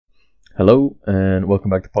Hello and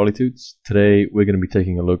welcome back to Polytudes. Today we're going to be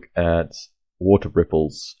taking a look at water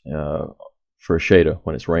ripples for a shader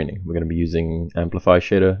when it's raining. We're going to be using Amplify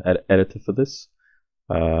Shader Editor for this.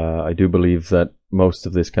 I do believe that most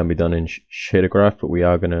of this can be done in ShaderGraph, but we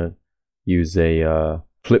are going to use a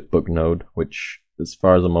flipbook node, which as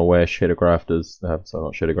far as I'm aware ShaderGraph does have, so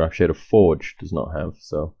not ShaderGraph, ShaderForge does not have.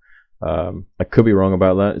 So I could be wrong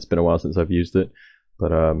about that. It's been a while since I've used it,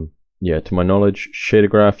 but yeah, to my knowledge,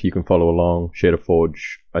 ShaderGraph you can follow along. ShaderForge,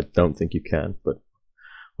 I don't think you can, but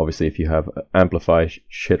obviously if you have Amplify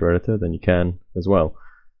Shader Editor, then you can as well.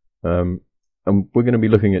 And we're going to be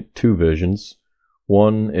looking at two versions.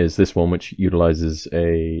 One is this one, which utilizes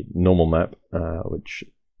a normal map, which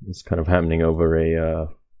is kind of happening over a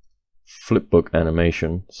flipbook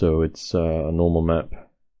animation. So it's a normal map.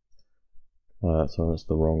 So that's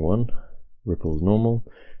the wrong one. Ripples normal.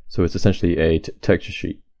 So it's essentially a texture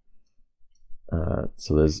sheet.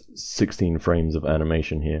 So there's 16 frames of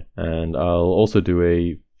animation here, and I'll also do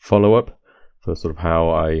a follow-up for sort of how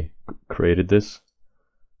I created this,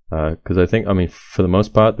 because I think, for the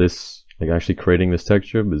most part, this, like actually creating this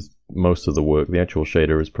texture is most of the work. The actual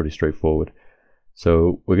shader is pretty straightforward.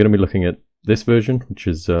 So we're going to be looking at this version, which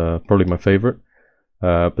is probably my favorite,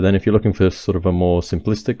 but then if you're looking for sort of a more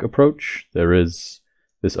simplistic approach, there is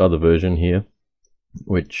this other version here,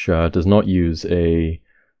 which does not use a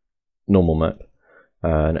normal map,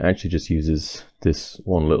 and it actually just uses this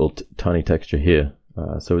one little tiny texture here.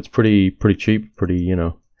 So it's pretty cheap, pretty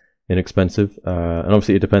inexpensive, and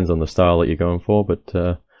obviously it depends on the style that you're going for.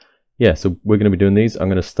 But yeah, so we're going to be doing these. I'm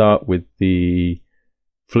going to start with the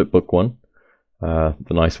flipbook one, the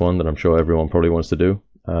nice one that I'm sure everyone probably wants to do.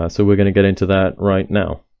 So we're going to get into that right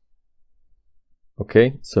now.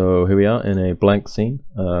 Okay, so here we are in a blank scene.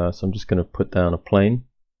 So I'm just going to put down a plane.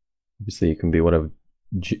 Obviously it can be whatever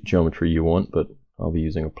geometry you want, but I'll be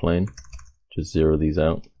using a plane. Just zero these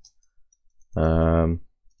out, and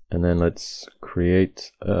then let's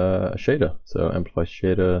create a shader. So Amplify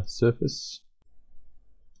Shader Surface,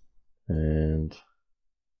 and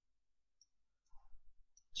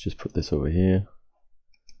let's just put this over here,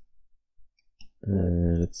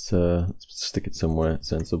 and let's stick it somewhere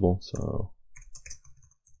sensible. So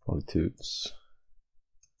Polytudes,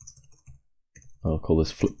 I'll call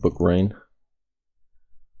this flipbook rain.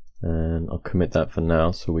 And I'll commit that for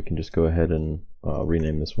now, so we can just go ahead and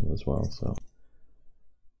rename this one as well. So,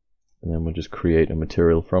 and then we'll just create a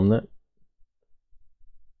material from that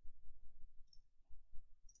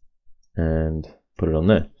and put it on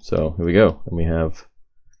there. So here we go, and we have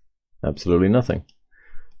absolutely nothing.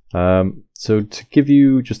 So to give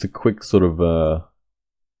you just a quick sort of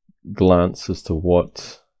glance as to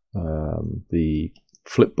what the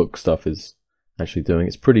flipbook stuff is actually doing,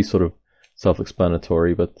 it's pretty sort of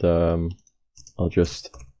self-explanatory, but I'll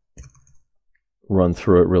just run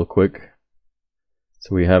through it real quick.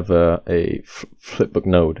 So we have a flipbook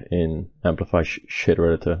node in Amplify Shader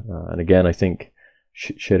Editor, and again I think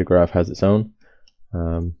ShaderGraph has its own,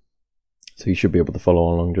 so you should be able to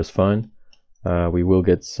follow along just fine. We will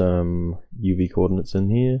get some UV coordinates in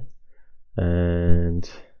here, and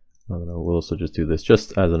I don't know, we'll also just do this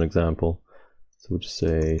just as an example. So we'll just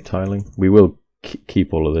say tiling. We will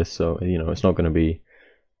keep all of this, so it's not going to be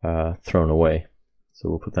thrown away. So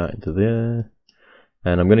we'll put that into there,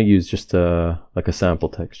 and I'm going to use just like a sample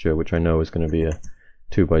texture, which I know is going to be a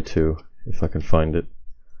 2x2 if I can find it.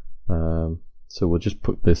 So we'll just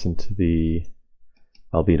put this into the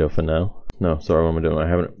albedo for now. No, sorry, what am I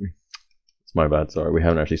doing? It's my bad, sorry, we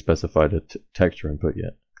haven't actually specified a texture input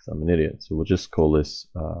yet because I'm an idiot. So we'll just call this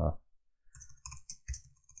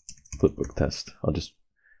flipbook test.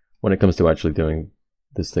 When it comes to actually doing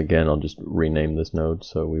this again, I'll just rename this node.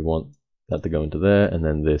 So we want that to go into there, and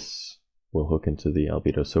then this will hook into the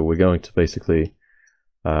albedo. So we're going to basically,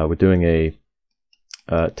 we're doing a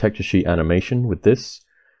texture sheet animation with this,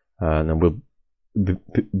 and then we'll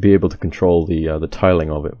be able to control the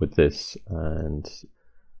tiling of it with this, and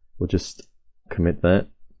we'll just commit that.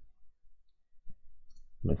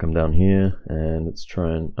 I'm gonna come down here, and let's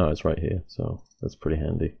try and, oh, it's right here, so that's pretty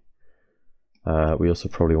handy. We also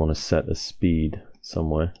probably want to set a speed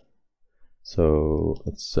somewhere. So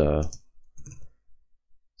let's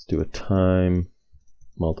do a time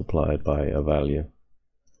multiplied by a value.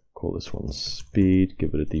 Call this one speed,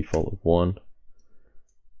 give it a default of 1.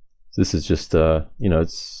 So this is just,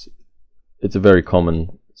 it's a very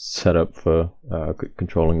common setup for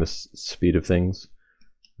controlling the speed of things.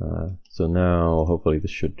 So now hopefully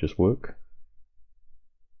this should just work.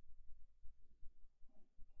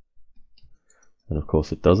 And of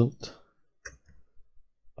course it doesn't.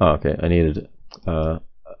 Oh, okay, I needed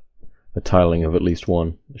a tiling of at least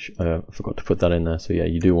 1. I forgot to put that in there. So yeah,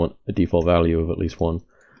 you do want a default value of at least 1.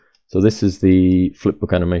 So this is the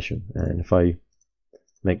flipbook animation, and if I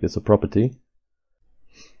make this a property,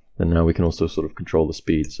 then now we can also sort of control the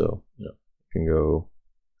speed, so you know, it can go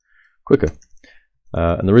quicker.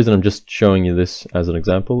 And the reason I'm just showing you this as an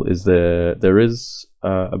example is there is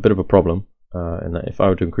a bit of a problem in that if I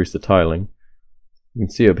were to increase the tiling, you can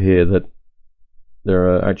see up here that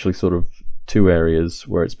there are actually sort of 2 areas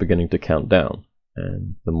where it's beginning to count down,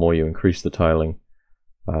 and the more you increase the tiling,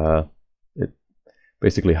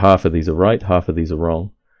 basically half of these are right, half of these are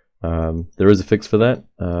wrong. There is a fix for that.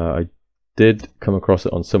 I did come across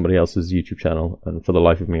it on somebody else's YouTube channel, and for the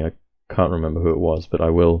life of me I can't remember who it was, but I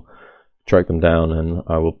will track them down and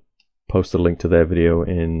I will post a link to their video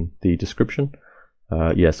in the description.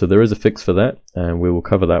 Yeah, so there is a fix for that, and we will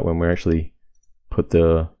cover that when we actually put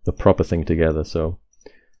the proper thing together. So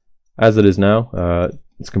as it is now,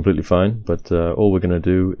 it's completely fine, but all we're going to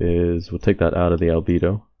do is we'll take that out of the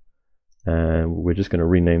albedo, and we're just going to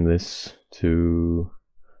rename this to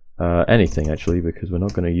anything actually, because we're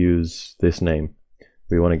not going to use this name.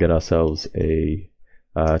 We want to get ourselves a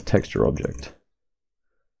texture object.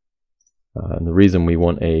 And the reason we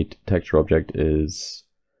want a texture object is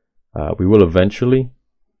we will eventually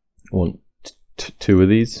want 2 of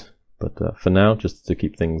these, but for now, just to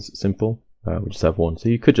keep things simple, we just have 1. So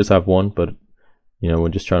you could just have 1, but you know, we're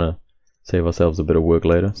just trying to save ourselves a bit of work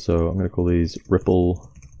later. So I'm going to call these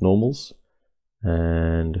ripple normals,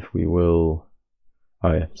 and we will,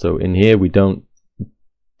 oh yeah, so in here we don't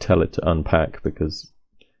tell it to unpack because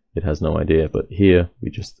it has no idea, but here we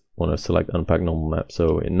just want to select unpack normal map,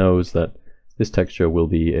 so it knows that this texture will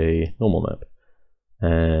be a normal map,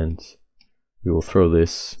 and we will throw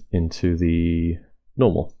this into the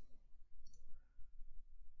normal,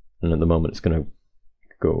 and at the moment it's going to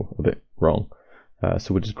go a bit wrong.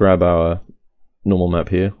 So we'll just grab our normal map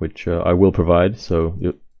here, which I will provide, so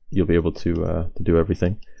you'll be able to do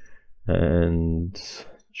everything. And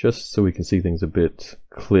just so we can see things a bit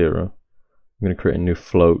clearer, I'm going to create a new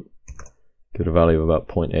float, give it a value of about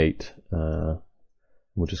 0.8.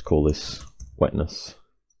 We'll just call this wetness.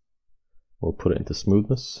 We'll put it into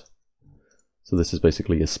smoothness. So this is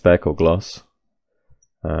basically a speck or gloss.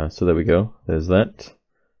 So there we go, there's that.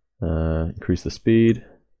 Increase the speed.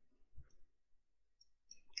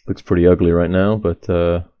 Looks pretty ugly right now, but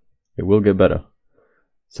it will get better.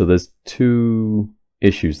 So there's 2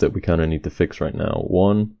 issues that we kind of need to fix right now.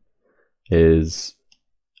 One is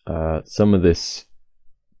some of this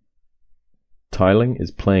tiling is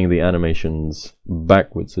playing the animations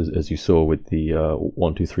backwards, as you saw with the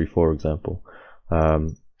 1, 2, 3, 4 example.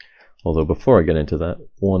 Although before I get into that,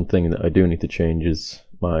 one thing that I do need to change is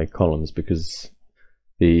my columns, because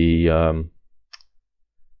the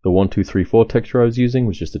 1, 2, 3, 4 texture I was using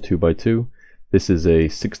was just a 2x2. This is a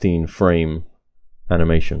 16 frame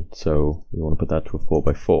animation, so we want to put that to a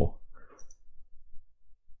 4x4.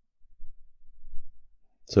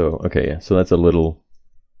 So okay, yeah, so that's a little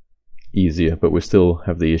easier, but we still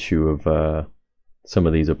have the issue of some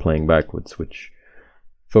of these are playing backwards, which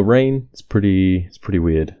for rain it's pretty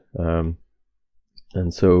weird.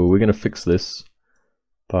 And so we're going to fix this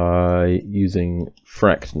by using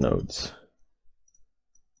fract nodes,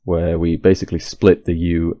 where we basically split the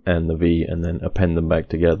U and the V and then append them back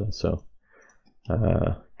together. So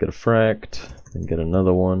get a fract and get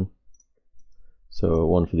another one. So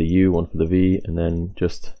one for the U, one for the V, and then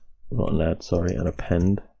just, not an add, sorry, an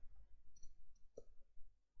append.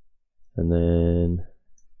 And then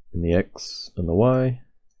in the X and the Y,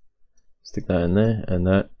 stick that in there, and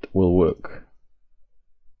that will work.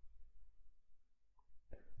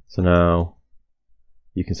 So now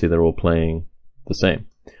you can see they're all playing the same.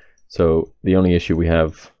 So the only issue we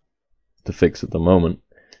have to fix at the moment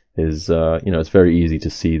is, you know, it's very easy to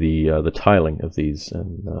see the tiling of these,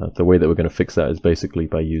 and the way that we're going to fix that is basically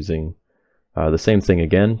by using the same thing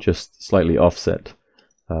again, just slightly offset.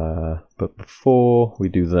 But before we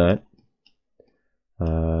do that,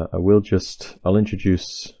 I'll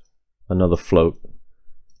introduce another float,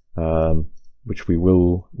 which we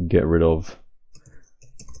will get rid of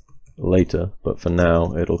later, but for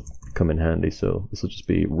now it'll come in handy. So this will just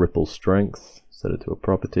be ripple strength, set it to a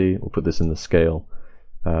property. We'll put this in the scale,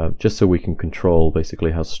 just so we can control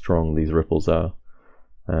basically how strong these ripples are.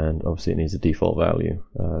 And obviously it needs a default value.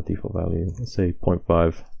 Let's say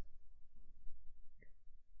 0.5.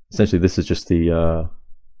 Essentially this is just the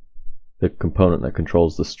component that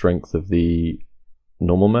controls the strength of the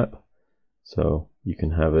normal map. So you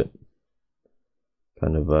can have it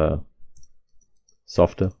kind of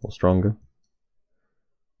softer or stronger.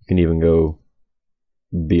 You can even go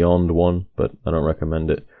beyond 1, but I don't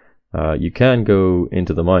recommend it. You can go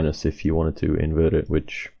into the minus if you wanted to invert it,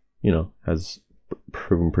 which, you know, has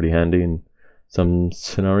proven pretty handy in some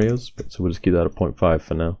scenarios, but so we'll just keep that at 0.5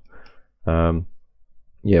 for now.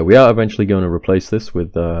 Yeah, we are eventually going to replace this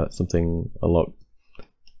with something a lot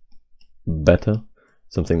better,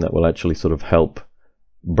 something that will actually sort of help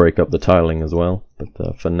break up the tiling as well.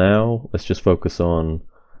 But for now, let's just focus on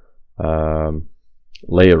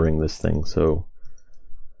layering this thing. So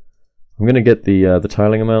I'm going to get the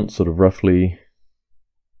tiling amount sort of roughly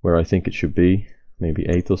where I think it should be, maybe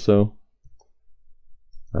 8 or so.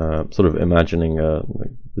 Sort of imagining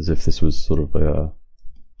like, as if this was sort of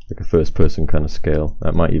like a first-person kind of scale.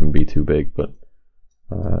 That might even be too big, but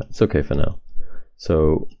it's okay for now.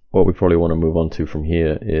 So what we probably want to move on to from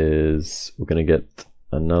here is we're going to get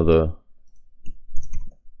another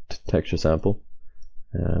texture sample,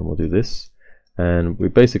 and we'll do this. And we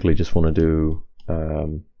basically just want to do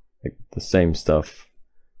like the same stuff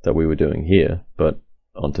that we were doing here, but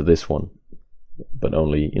onto this one, but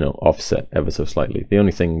only, you know, offset ever so slightly. The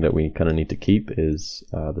only thing that we kind of need to keep is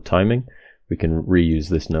the timing. We can reuse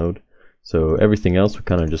this node. So everything else we're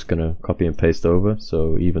kind of just going to copy and paste over.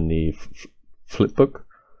 So even the flipbook,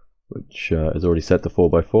 which is already set to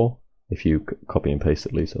 4x4, if you copy and paste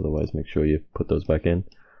at least, otherwise make sure you put those back in.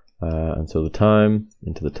 And so the time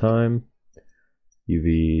into the time,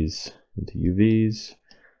 UVs into UVs,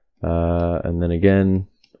 and then again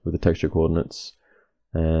with the texture coordinates.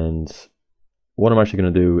 And what I'm actually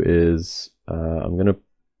going to do is I'm going to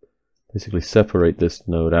basically separate this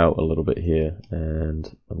node out a little bit here,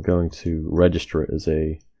 and I'm going to register it as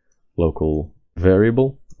a local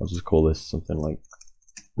variable. I'll just call this something like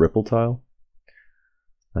ripple tile,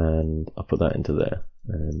 and I'll put that into there,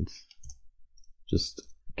 and just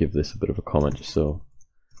give this a bit of a comment just so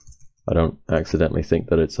I don't accidentally think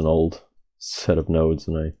that it's an old set of nodes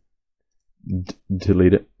and I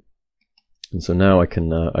delete it. And so now I can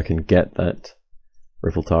get that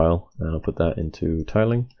ripple tile, and I'll put that into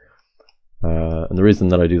tiling. And the reason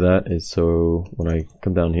that I do that is so when I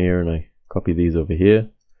come down here and I copy these over here,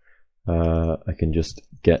 I can just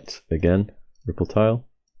get again ripple tile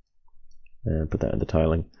and put that into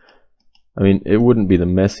tiling. I mean, it wouldn't be the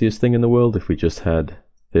messiest thing in the world if we just had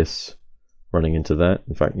this running into that.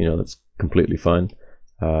 In fact, you know, that's completely fine.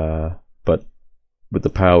 But with the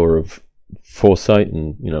power of foresight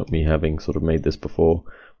and, you know, me having sort of made this before,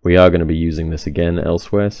 we are going to be using this again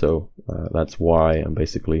elsewhere. So that's why I'm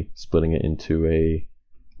basically splitting it into a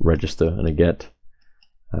register and a get.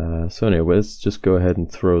 So anyway, let's just go ahead and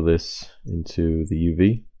throw this into the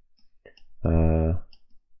UV.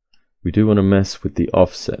 We do want to mess with the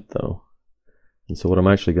offset though. And so what I'm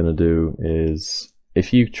actually going to do is,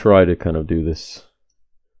 if you try to kind of do this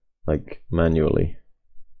like manually,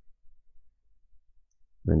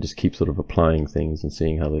 and just keep sort of applying things and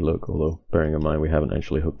seeing how they look, although bearing in mind we haven't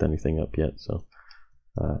actually hooked anything up yet, so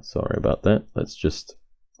sorry about that. Let's just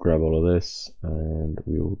grab all of this and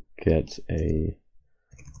we'll get a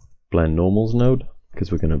blend normals node,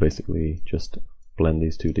 because we're going to basically just blend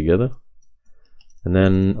these two together. And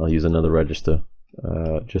then I'll use another register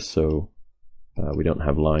just so we don't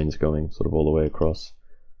have lines going sort of all the way across.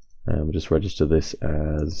 And we'll just register this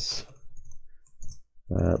as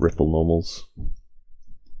ripple normals.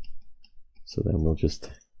 So then we'll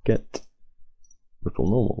just get ripple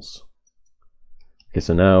normals. Okay,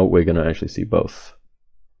 so now we're going to actually see both.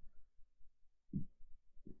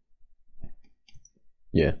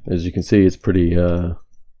 Yeah, as you can see, it's pretty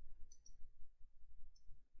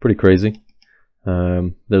crazy.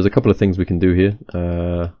 There's a couple of things we can do here.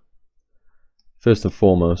 First and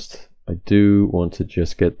foremost, I do want to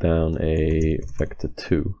just get down a vector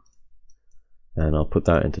 2, and I'll put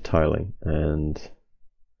that into tiling, and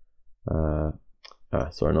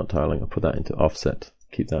sorry, not tiling, I'll put that into offset,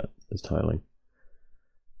 keep that as tiling.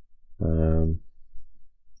 And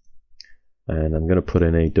I'm going to put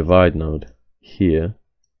in a divide node here,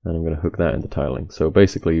 and I'm going to hook that into tiling. So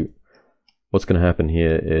basically what's going to happen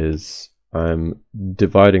here is I'm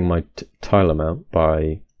dividing my tile amount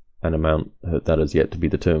by an amount that is yet to be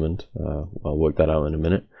determined. I'll work that out in a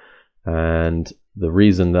minute. And the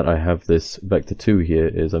reason that I have this vector 2 here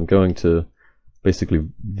is I'm going to basically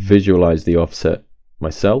visualize the offset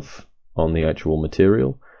myself on the actual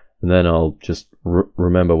material, and then I'll just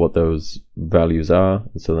remember what those values are,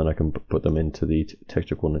 and so then I can put them into the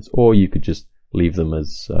texture coordinates. Or you could just leave them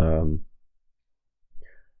as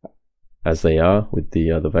they are with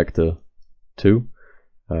the vector 2,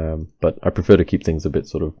 but I prefer to keep things a bit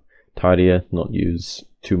sort of tidier, not use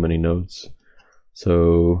too many nodes.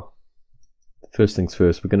 So first things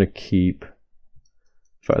first, we're going to keep,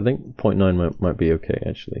 I think 0.9 might be okay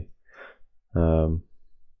actually.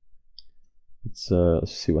 Let's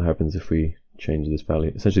see what happens if we change this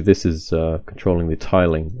value. Essentially, this is controlling the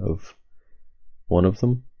tiling of one of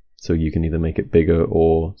them, so you can either make it bigger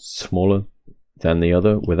or smaller than the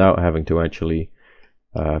other without having to actually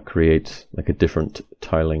create like a different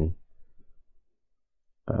tiling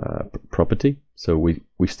property. So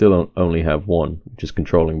we still only have one, which is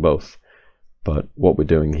controlling both. But what we're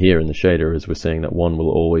doing here in the shader is we're saying that one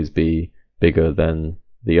will always be bigger than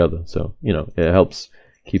the other. So, you know, it helps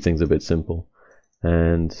keep things a bit simple.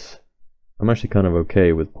 And I'm actually kind of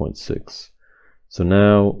okay with 0.6. So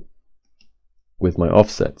now with my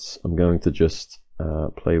offsets, I'm going to just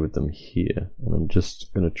play with them here. And I'm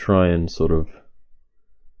just going to try and sort of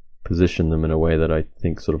position them in a way that I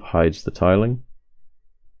think sort of hides the tiling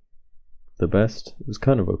the best. It was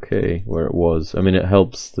kind of okay where it was. I mean, it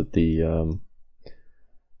helps that the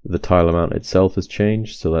tile amount itself has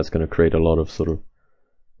changed, so that's going to create a lot of sort of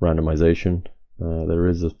randomization. There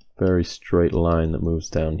is a very straight line that moves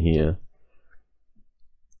down here,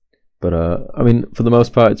 but I mean, for the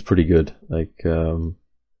most part, it's pretty good. Like,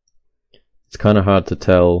 it's kind of hard to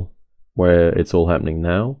tell where it's all happening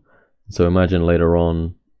now. So imagine later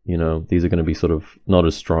on, you know, these are going to be sort of not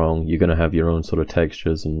as strong. You're going to have your own sort of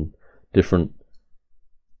textures and different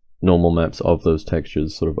normal maps of those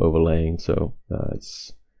textures sort of overlaying. So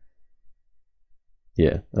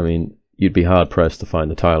yeah, I mean, you'd be hard pressed to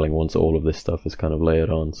find the tiling once all of this stuff is kind of layered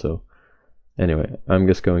on. So anyway, I'm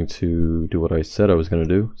just going to do what I said I was going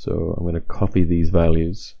to do. So I'm going to copy these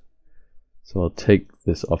values. So I'll take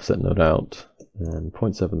this offset node out, and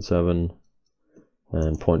 0.77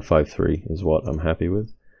 and 0.53 is what I'm happy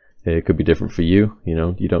with. It could be different for you, you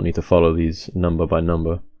know, you don't need to follow these number by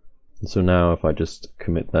number. And so now if I just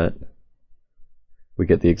commit that, we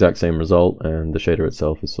get the exact same result, and the shader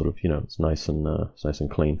itself is sort of, you know, it's nice and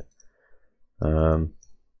clean.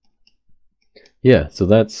 Yeah, so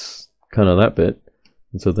that's kind of that bit.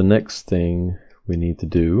 And so the next thing we need to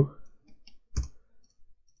do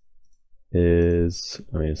is,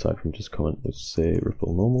 I mean, aside from just comment, let's say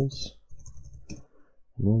ripple normals.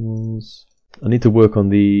 I need to work on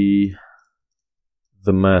the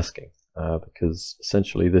masking, because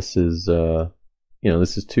essentially this is, you know,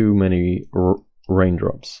 this is too many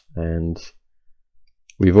raindrops, and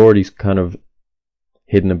we've already kind of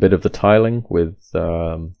hidden a bit of the tiling with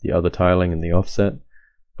the other tiling and the offset,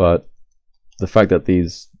 but the fact that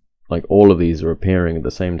these, like all of these are appearing at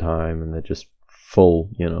the same time and they're just full,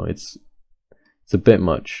 you know, it's a bit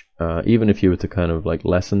much. Even if you were to kind of like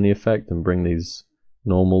lessen the effect and bring these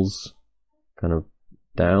normals kind of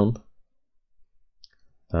down,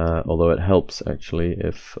 although it helps actually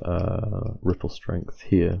if ripple strength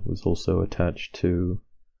here was also attached to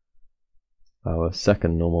our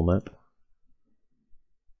second normal map.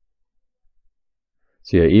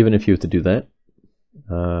 So yeah, even if you were to do that,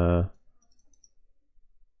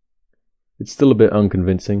 it's still a bit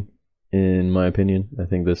unconvincing in my opinion. I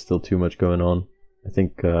think there's still too much going on. I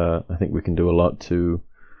think we can do a lot to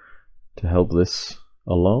help this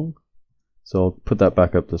along. So I'll put that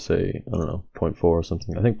back up to, say, I don't know, 0.4 or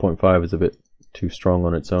something. I think 0.5 is a bit too strong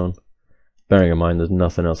on its own. Bearing in mind there's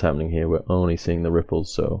nothing else happening here, we're only seeing the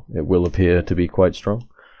ripples, so it will appear to be quite strong.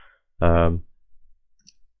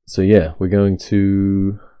 So yeah, we're going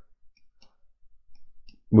to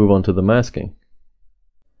move on to the masking.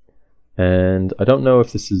 And I don't know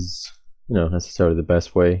if this is, you know, necessarily the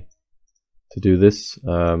best way to do this.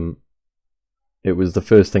 It was the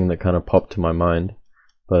first thing that kind of popped to my mind,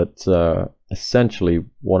 but essentially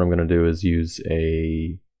what I'm going to do is use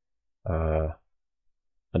a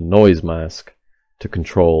noise mask to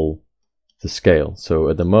control the scale. So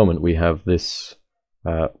at the moment we have this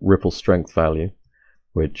ripple strength value,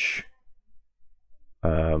 which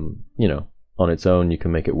you know, on its own you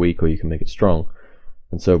can make it weak or you can make it strong.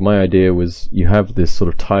 And so my idea was, you have this sort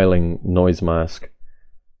of tiling noise mask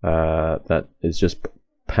that is just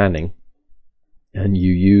panning, and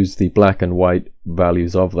you use the black and white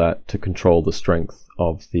values of that to control the strength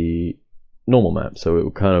of the normal map. So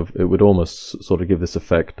it would almost sort of give this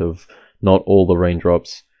effect of not all the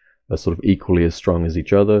raindrops are sort of equally as strong as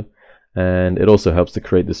each other, and it also helps to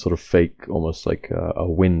create this sort of fake, almost like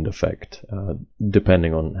a wind effect,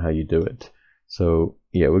 depending on how you do it. So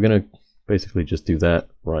yeah, we're going to basically just do that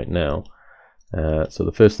right now. So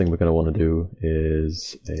the first thing we're going to want to do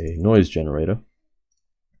is a noise generator,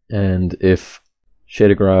 and if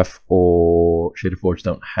ShaderGraph or ShaderForge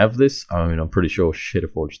don't have this, I mean, I'm pretty sure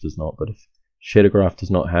ShaderForge does not, but if ShaderGraph does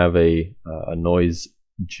not have a noise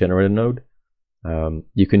generator node,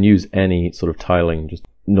 you can use any sort of tiling, just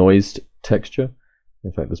noised texture.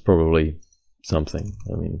 In fact, there's probably something.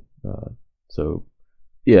 I mean, so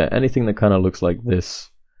yeah, anything that kind of looks like this,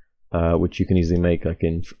 which you can easily make like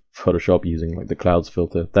in Photoshop using like the clouds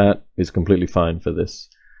filter. That is completely fine for this.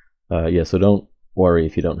 Yeah, so don't worry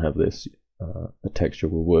if you don't have this. The texture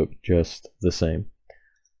will work just the same.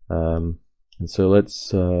 And so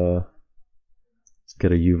let's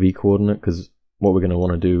get a UV coordinate, because what we're going to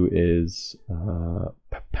want to do is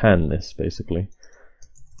pan this basically.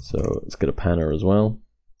 So let's get a panner as well,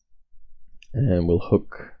 and we'll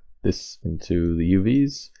hook this into the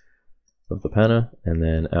UVs of the panner and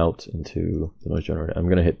then out into the noise generator. I'm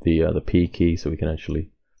going to hit the P key so we can actually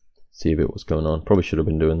see a bit what's going on. Probably should have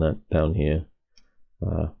been doing that down here.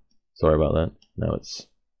 Sorry about that. Now it's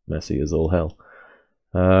messy as all hell.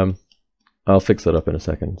 I'll fix that up in a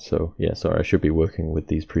second. So yeah, sorry, I should be working with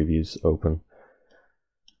these previews open.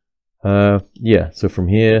 Yeah, so from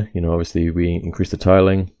here, you know, obviously we increase the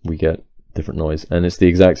tiling, we get different noise, and it's the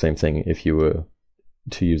exact same thing if you were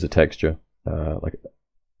to use a texture, like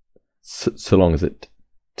so long as it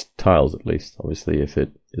tiles at least. Obviously, if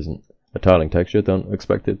it isn't a tiling texture, don't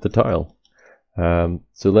expect it to tile.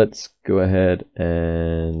 So let's go ahead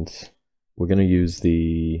and we're going to use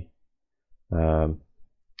the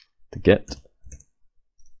get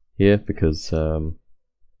here, because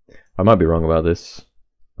I might be wrong about this.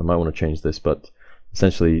 I might want to change this, but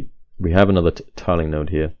essentially we have another tiling node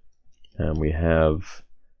here, and we have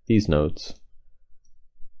these nodes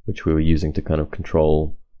which we were using to kind of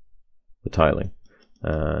control the tiling.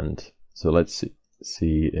 And so let's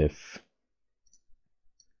see if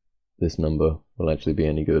this number will actually be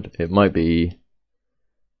any good. It might be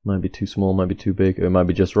too small, might be too big, it might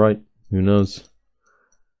be just right, who knows.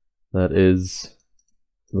 That is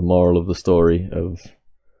the moral of the story of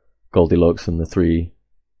Goldilocks and the Three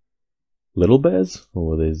Little Bears?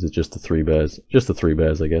 Or is it just the three bears? Just the three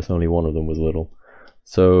bears, I guess. Only one of them was little.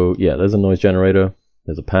 So yeah, there's a noise generator.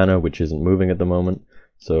 There's a panner which isn't moving at the moment.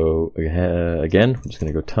 So again, I'm just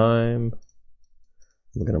going to go time.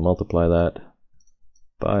 We're going to multiply that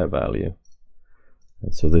by a value.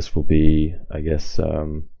 And so this will be, I guess,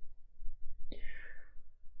 you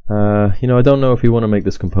know, I don't know if we want to make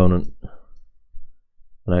this component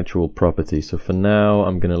an actual property. So for now,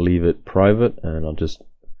 I'm going to leave it private, and I'll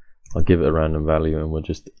give it a random value and we'll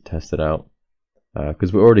just test it out,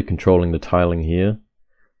 because we're already controlling the tiling here.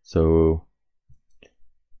 So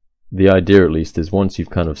the idea, at least, is once you've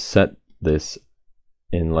kind of set this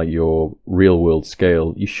in like your real world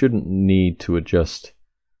scale, you shouldn't need to adjust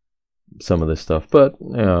some of this stuff. But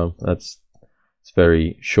you know, it's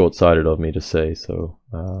very short-sighted of me to say. So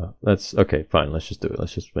that's okay, fine, let's just do it.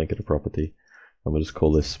 Let's just make it a property, and we'll just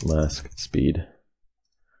call this mask speed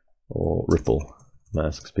or ripple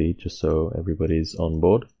mask speed, just so everybody's on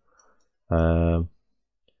board.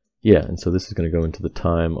 Yeah, and so this is going to go into the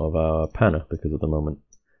time of our panner, because at the moment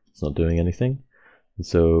it's not doing anything. And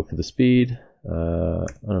so for the speed, I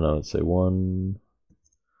don't know, let's say 1,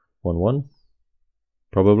 1, 1,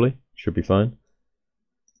 probably should be fine.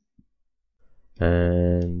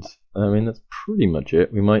 And I mean, that's pretty much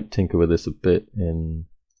it. We might tinker with this a bit in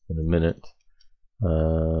a minute.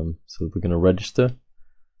 So we're going to register.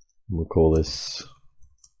 We'll call this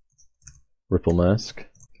ripple mask,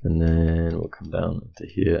 and then we'll come down to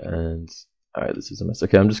here, and alright, this is a mess.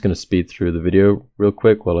 Okay, I'm just going to speed through the video real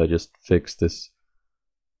quick while I just fix this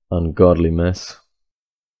ungodly mess.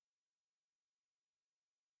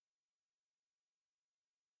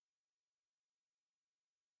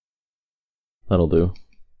 That'll do.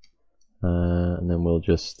 And then we'll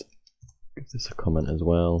just give this a comment as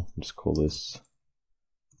well. Just call this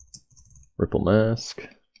ripple mask.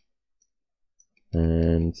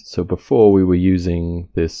 And so before we were using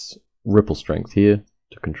this ripple strength here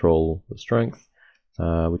to control the strength,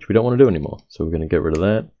 which we don't want to do anymore. So we're going to get rid of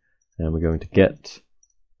that, and we're going to get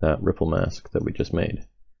that ripple mask that we just made.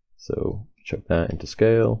 So chuck that into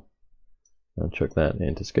scale, and chuck that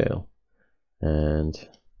into scale. And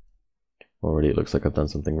already it looks like I've done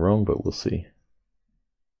something wrong, but we'll see.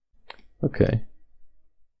 Okay.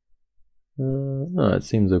 No, it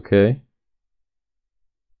seems okay.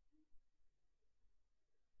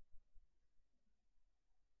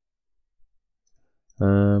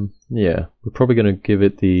 Yeah, we're probably going to give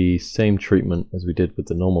it the same treatment as we did with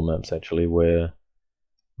the normal maps, actually, where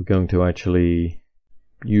we're going to actually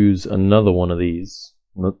use another one of these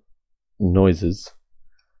noises,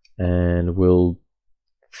 and we'll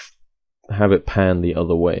have it pan the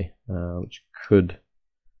other way, which could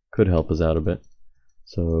help us out a bit.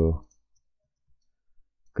 So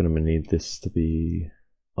I'm going to need this to be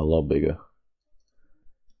a lot bigger.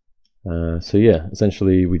 So yeah,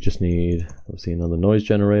 essentially we just need obviously another noise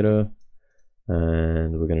generator,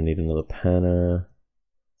 and we're going to need another panner,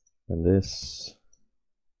 and this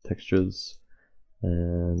textures,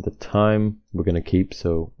 And the time we're going to keep,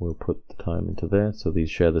 so we'll put the time into there, so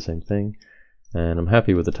these share the same thing. And I'm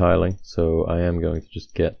happy with the tiling, so I am going to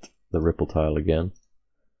just get the ripple tile again,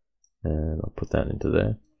 and I'll put that into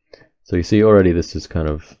there. So you see already this is kind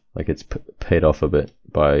of like it's paid off a bit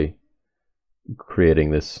by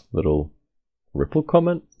creating this little ripple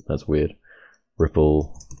comment. That's weird.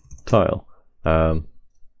 Ripple tile. So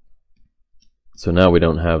now we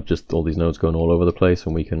don't have just all these nodes going all over the place,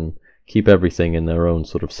 and we can keep everything in their own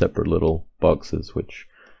sort of separate little boxes, which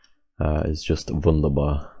is just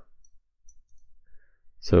wunderbar.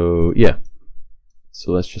 So yeah,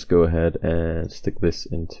 so let's just go ahead and stick this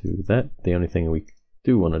into that. The only thing we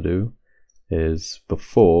do want to do is,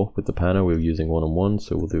 before with the panner we were using 1 and 1,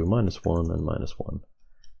 so we'll do -1 and -1,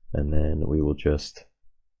 and then we will just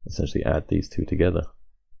essentially add these two together.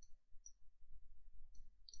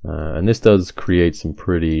 And this does create some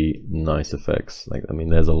pretty nice effects. Like, I mean,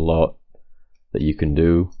 there's a lot that you can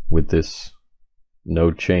do with this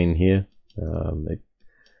node chain here. It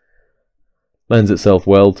lends itself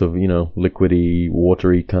well to, you know, liquidy,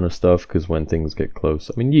 watery kind of stuff, because when things get close,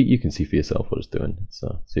 I mean, you can see for yourself what it's doing.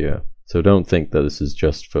 So yeah, so don't think that this is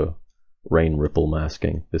just for rain ripple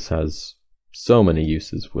masking. This has so many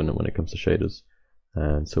uses when it comes to shaders.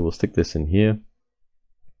 And so we'll stick this in here.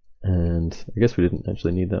 And I guess we didn't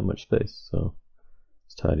actually need that much space, so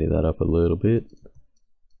let's tidy that up a little bit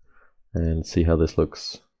and see how this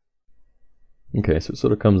looks. Okay, so it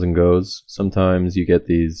sort of comes and goes. Sometimes you get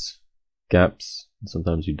these gaps, and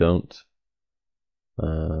sometimes you don't.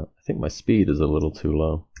 I think my speed is a little too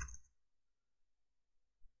low.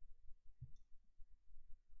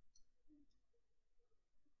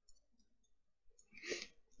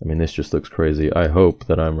 I mean, this just looks crazy. I hope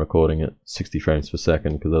that I'm recording at 60 frames per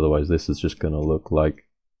second, because otherwise this is just going to look like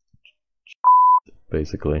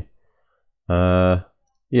basically.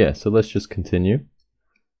 Yeah, so let's just continue.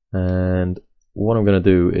 And what I'm going to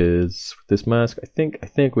do is, with this mask, I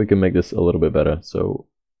think we can make this a little bit better. So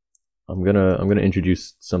I'm gonna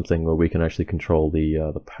introduce something where we can actually control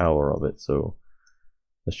the power of it. So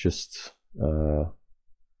let's just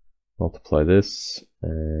multiply this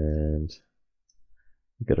and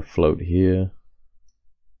get a float here,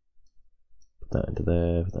 put that into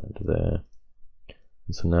there, put that into there.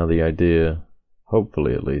 And so now the idea,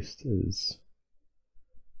 hopefully at least, is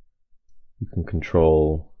you can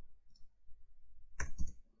control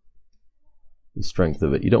the strength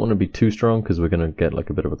of it. You don't want to be too strong because we're going to get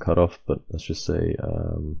like a bit of a cutoff, but let's just say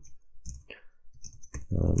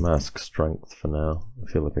mask strength for now. I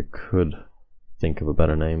feel like I could think of a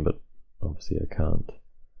better name, but obviously I can't.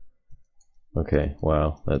 Okay,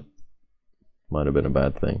 wow, that might have been a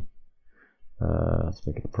bad thing. Let's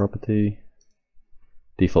make it a property.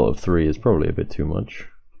 Default of 3 is probably a bit too much.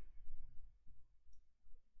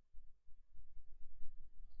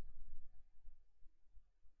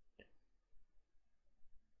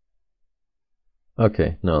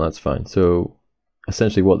 Okay, no, that's fine. So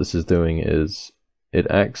essentially what this is doing is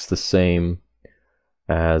it acts the same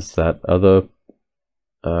as that other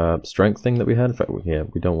strength thing that we had. In fact, yeah,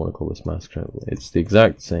 we don't want to call this mask strength. It's the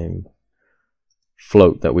exact same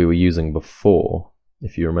float that we were using before.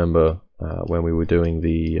 If you remember when we were doing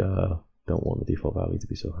the don't want the default value to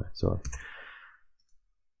be so high, sorry.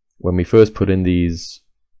 When we first put in these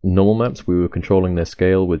normal maps, we were controlling their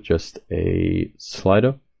scale with just a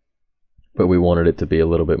slider, but we wanted it to be a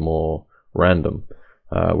little bit more random.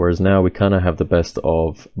 Whereas now we kind of have the best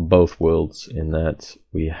of both worlds, in that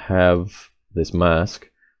we have this mask,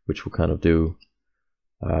 which will kind of do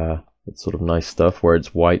it's sort of nice stuff. Where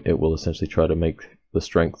it's white, it will essentially try to make the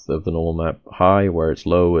strength of the normal map high. Where it's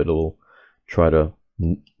low, it'll try to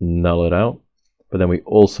null it out. But then we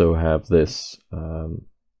also have this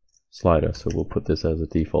slider, so we'll put this as a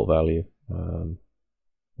default value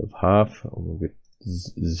of half, and we'll get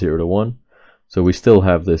 0 to 1. So we still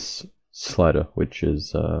have this slider, which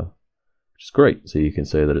is great. So you can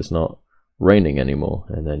say that it's not raining anymore,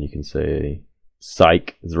 and then you can say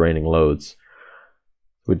psych, it's raining loads,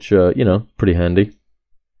 which you know, pretty handy.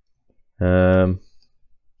 I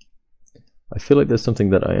feel like there's something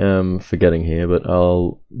that I am forgetting here, but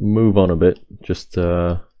I'll move on a bit just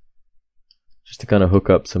to kind of hook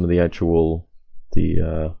up some of the actual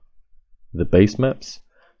the base maps.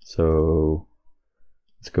 So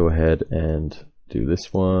let's go ahead and do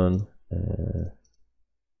this one.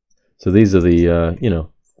 So these are the you know,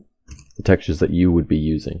 the textures that you would be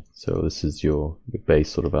using. So this is your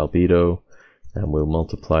base sort of albedo, and we'll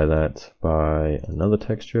multiply that by another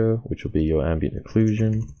texture, which will be your ambient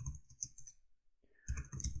occlusion.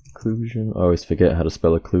 Occlusion. I always forget how to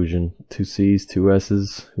spell occlusion. 2 C's, 2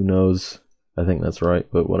 S's. Who knows? I think that's right,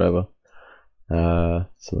 but whatever.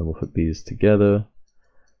 So then we'll hook these together.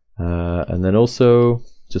 And then also,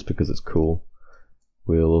 just because it's cool,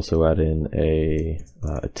 we'll also add in a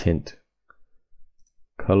tint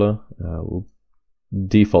color. We'll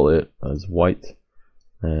default it as white,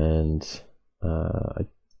 and I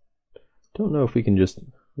don't know if we can just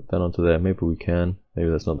put that onto there. Maybe we can. Maybe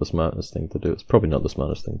that's not the smartest thing to do. It's probably not the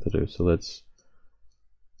smartest thing to do. So let's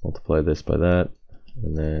multiply this by that,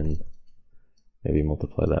 and then maybe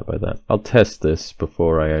multiply that by that. I'll test this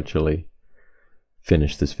before I actually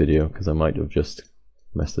finish this video, because I might have just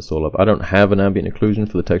messed this all up. I don't have an ambient occlusion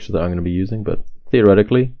for the texture that I'm going to be using, but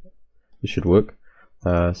theoretically it should work.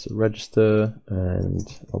 So register and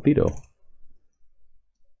albedo,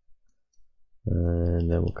 and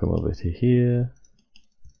then we'll come over to here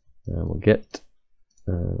and we'll get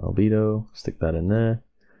albedo, stick that in there,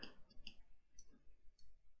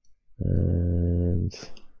 and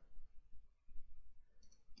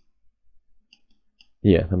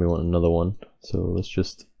yeah, then we want another one. So let's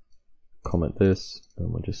just comment this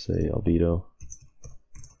and we'll just say albedo.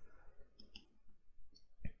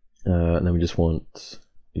 And then we just want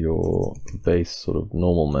your base sort of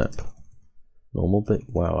normal map. Normal bit?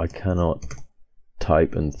 Wow, I cannot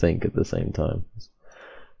type and think at the same time.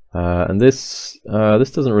 And this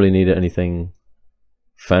doesn't really need anything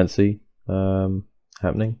fancy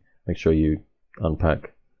happening. Make sure you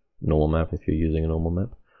unpack normal map if you're using a normal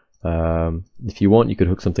map. If you want, you could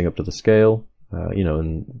hook something up to the scale, you know,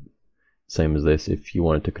 and same as this, if you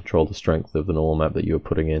wanted to control the strength of the normal map that you were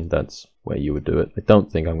putting in, that's where you would do it. I don't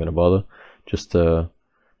think I'm going to bother, just to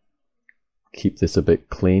keep this a bit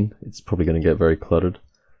clean. It's probably going to get very cluttered.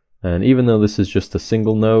 And even though this is just a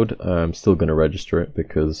single node, I'm still going to register it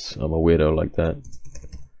because I'm a weirdo like that.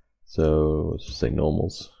 So let's just say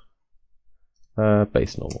normals,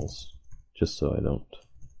 base normals, just so I don't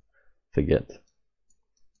forget.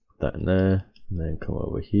 That in there, and then come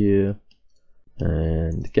over here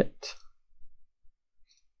and get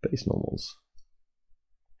base normals.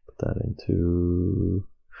 Put that into,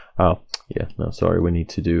 oh yeah, no, sorry, we need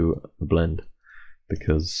to do a blend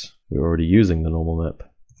because we're already using the normal map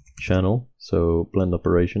channel. So blend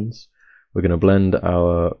operations, we're going to blend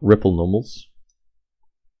our ripple normals.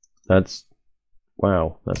 That's,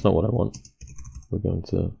 wow, that's not what I want. We're going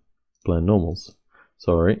to blend normals,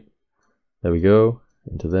 sorry, there we go,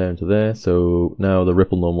 into there. So now the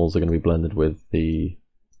ripple normals are going to be blended with the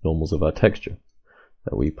normals of our texture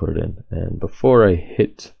that we put it in. And before I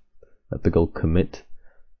hit that big old commit,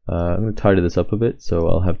 I'm going to tidy this up a bit. So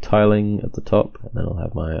I'll have tiling at the top, and then I'll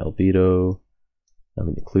have my albedo,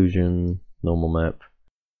 ambient occlusion, normal map.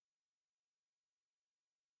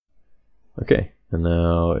 Okay, and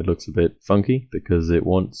now it looks a bit funky because it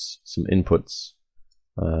wants some inputs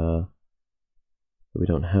that we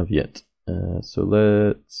don't have yet. So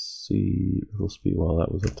let's see, ripple speed, well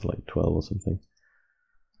that was up to like 12 or something.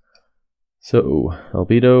 So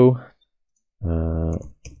albedo,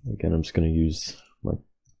 again I'm just going to use my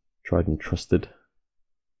tried and trusted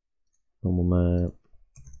normal map,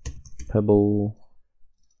 pebble,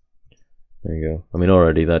 there you go. I mean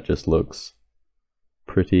already that just looks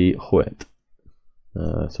pretty wet.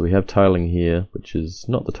 So we have tiling here, which is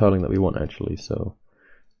not the tiling that we want actually, so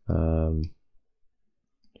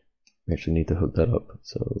we actually need to hook that up.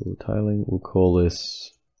 So tiling, we'll call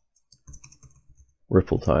this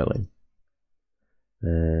ripple tiling,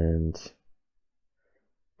 and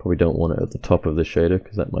probably don't want it at the top of the shader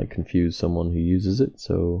because that might confuse someone who uses it.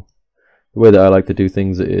 So the way that I like to do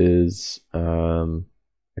things is I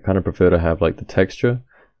kind of prefer to have like the texture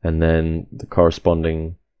and then the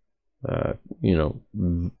corresponding you know,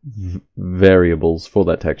 variables for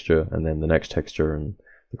that texture, and then the next texture and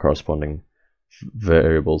the corresponding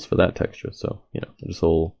variables for that texture. So you know, it's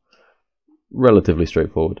all relatively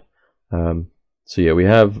straightforward. So yeah, we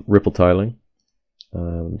have ripple tiling.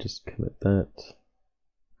 Just commit that.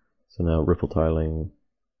 So now ripple tiling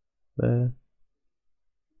there,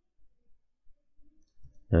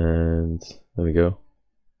 and there we go,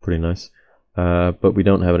 pretty nice. But we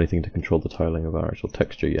don't have anything to control the tiling of our actual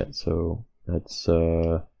texture yet, so let's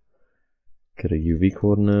get a UV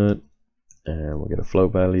coordinate and we'll get a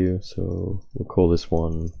float value. So we'll call this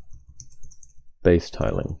one base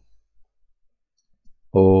tiling,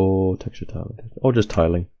 or texture tiling, or just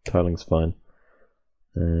tiling. Tiling's fine.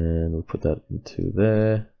 And we'll put that into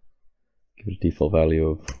there, give it a default value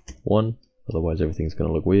of 1, otherwise everything's going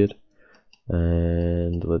to look weird.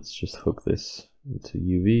 And let's just hook this into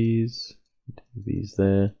UVs. UVs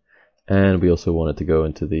there, and we also want it to go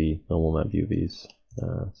into the normal map UVs.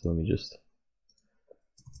 So let me just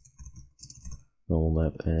normal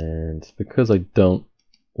map, and because I don't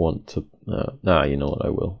want to, you know what, I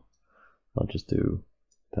will. I'll just do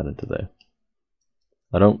that into there.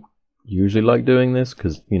 I don't usually like doing this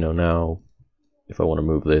because, you know, now if I want to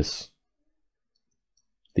move this,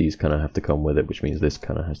 these kind of have to come with it, which means this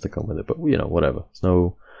kind of has to come with it. But, you know, whatever. It's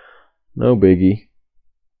no biggie.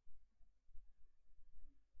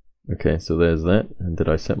 Okay, so there's that. And did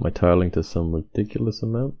I set my tiling to some ridiculous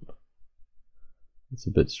amount? It's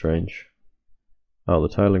a bit strange. Oh,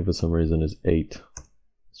 the tiling for some reason is 8.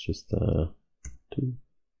 It's just 2,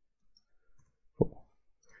 4.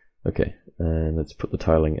 Okay, and let's put the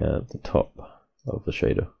tiling at the top of the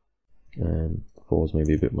shader. And 4 is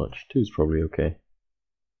maybe a bit much. 2 is probably okay.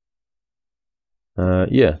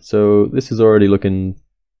 Yeah, so this is already looking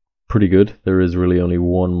pretty good. There is really only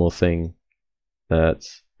one more thing that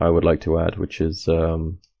I would like to add, which is at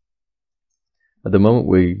the moment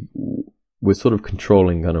we're sort of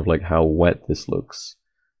controlling kind of like how wet this looks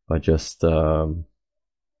by just the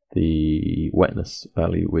wetness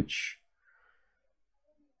value, which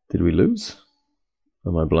did we lose?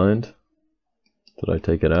 Am I blind? Did I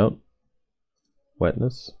take it out?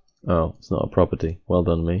 Wetness? Oh, it's not a property. Well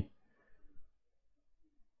done, me.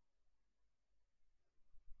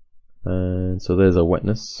 And so there's our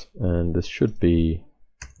wetness, and this should be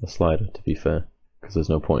a slider, to be fair, because there's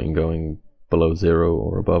no point in going below 0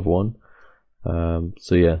 or above 1.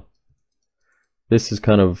 So yeah, this is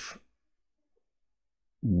kind of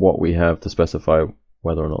what we have to specify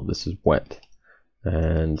whether or not this is wet,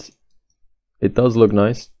 and it does look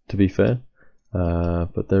nice, to be fair,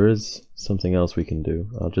 but there is something else we can do.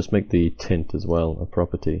 I'll just make the tint as well a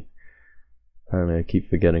property. Apparently I keep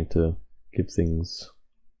forgetting to give things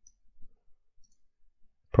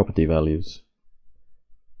property values.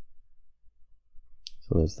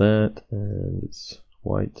 So there's that, and it's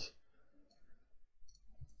white.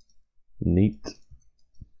 Neat.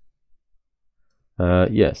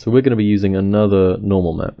 Yeah, so we're going to be using another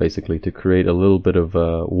normal map basically to create a little bit of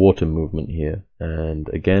water movement here, and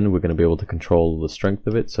again we're going to be able to control the strength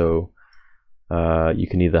of it. So you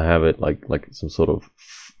can either have it like some sort of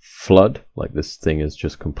flood, like this thing is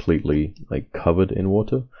just completely like covered in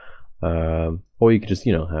water, or you could just,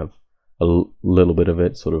 you know, have a little bit of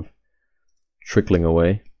it sort of trickling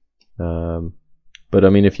away. But I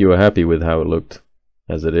mean, if you were happy with how it looked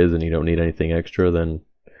as it is and you don't need anything extra, then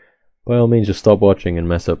by all means just stop watching and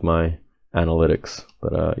mess up my analytics.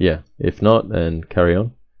 But yeah, if not, then carry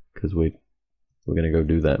on, because we're going to go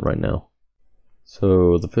do that right now.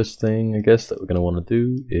 So the first thing I guess that we're going to want to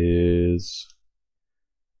do is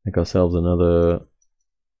make ourselves another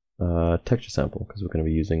texture sample, because we're going to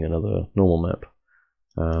be using another normal map.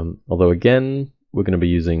 Although again, we're going to be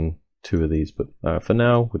using 2 of these, but for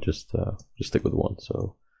now we'll just stick with 1.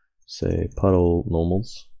 So say puddle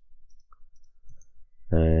normals,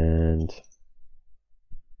 and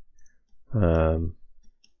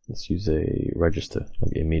let's use a register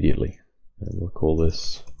like immediately, and we'll call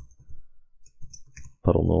this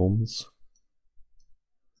puddle norms,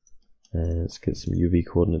 and let's get some UV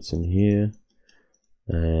coordinates in here,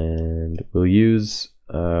 and we'll use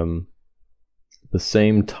the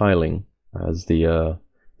same tiling as the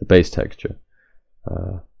base texture.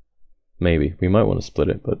 Maybe we might want to split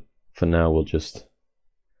it, but for now we'll just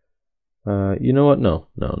you know what, no.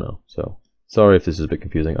 So sorry if this is a bit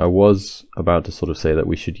confusing. I was about to sort of say that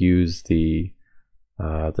we should use the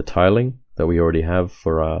tiling that we already have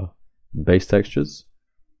for our base textures,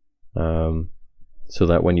 so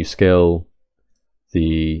that when you scale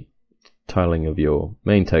the tiling of your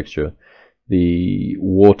main texture, the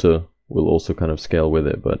water will also kind of scale with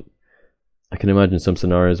it. But I can imagine some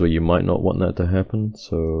scenarios where you might not want that to happen,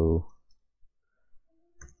 so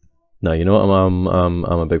no, you know what, I'm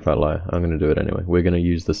a big fat liar. I'm going to do it anyway. We're going to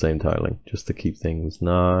use the same tiling just to keep things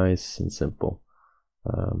nice and simple.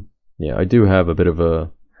 Yeah, I do have a bit of a,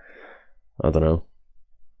 I don't know,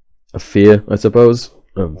 a fear, I suppose,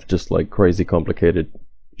 of just like crazy complicated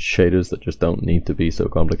shaders that just don't need to be so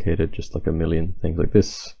complicated, just like a million things like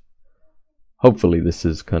this. Hopefully this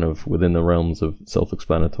is kind of within the realms of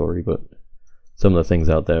self-explanatory, but some of the things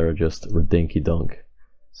out there are just ridinky-donk.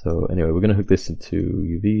 So anyway, we're going to hook this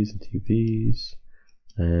into UVs,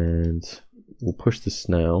 and we'll push this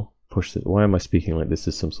now. Push it. Why am I speaking like this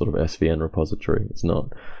is some sort of SVN repository? It's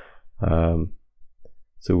not.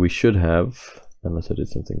 So we should have, unless I did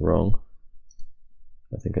something wrong.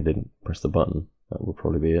 I think I didn't press the button. That will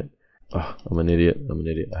probably be it. Oh, I'm an idiot.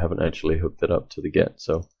 I haven't actually hooked it up to the get.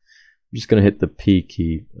 So I'm just going to hit the P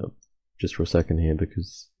key just for a second here,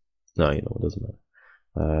 because no, you know, it doesn't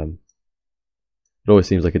matter. It always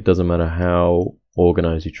seems like it doesn't matter how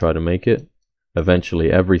organized you try to make it,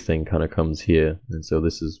 eventually everything kind of comes here, and so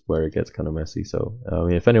this is where it gets kind of messy. So I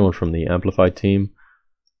mean, if anyone from the Amplify team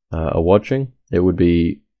are watching, it would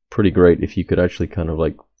be pretty great if you could actually kind of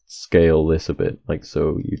like scale this a bit, like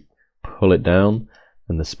so you pull it down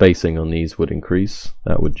and the spacing on these would increase.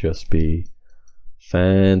 That would just be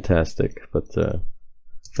fantastic. But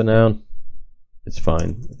for now, it's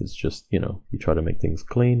fine. It's just, you know, you try to make things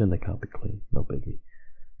clean and they can't be clean. No biggie.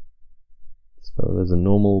 So there's a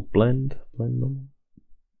normal blend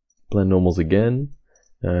normals again,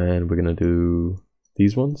 and we're going to do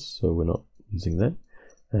these ones, so we're not using that,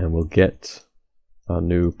 and we'll get our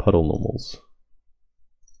new puddle normals.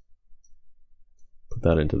 Put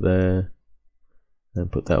that into there,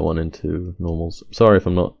 and put that one into normals. Sorry if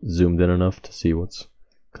I'm not zoomed in enough to see what's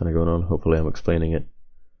kind of going on. Hopefully I'm explaining it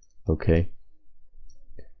okay.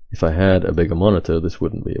 If I had a bigger monitor, this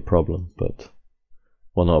wouldn't be a problem, but,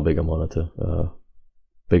 well, not a bigger monitor,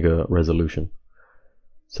 bigger resolution.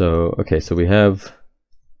 So, okay, so we have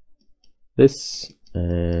this,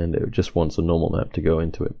 and it just wants a normal map to go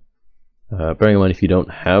into it. Bearing in mind, if you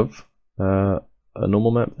don't have a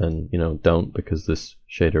normal map, then, you know, don't, because this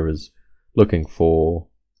shader is looking for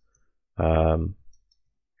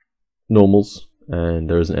normals, and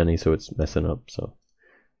there isn't any, so it's messing up. So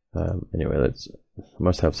anyway, I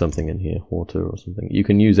must have something in here, water or something. You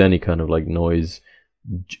can use any kind of like noise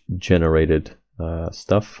generated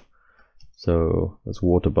stuff. So let's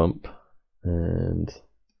water bump, and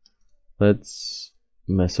let's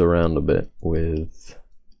mess around a bit with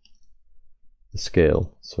the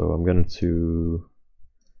scale. So I'm going to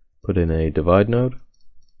put in a divide node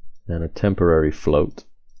and a temporary float,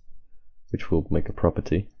 which will make a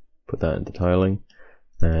property. Put that into tiling,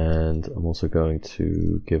 and I'm also going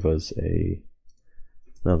to give us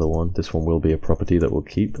another one. This one will be a property that we'll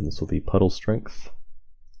keep, and this will be puddle strength.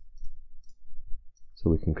 So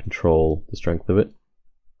we can control the strength of it,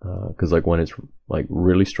 because like when it's like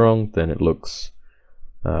really strong, then it looks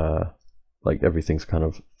like everything's kind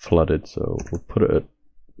of flooded. So we'll put it at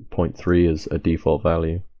 0.3 as a default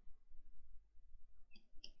value.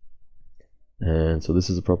 And so this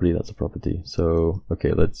is a property, that's a property. So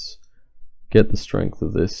okay, let's get the strength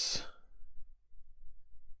of this.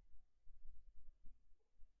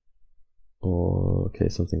 Oh, okay,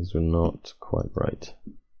 some things are not quite right.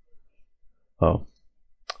 Oh,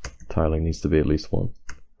 tiling needs to be at least 1.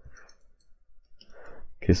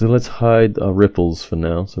 Okay, so let's hide our ripples for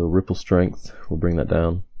now. So ripple strength, we'll bring that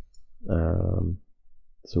down.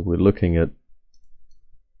 So we're looking at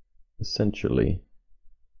essentially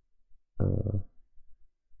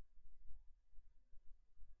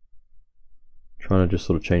trying to just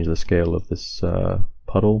sort of change the scale of this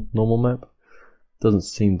puddle normal map. Doesn't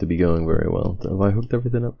seem to be going very well. Have I hooked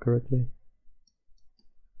everything up correctly?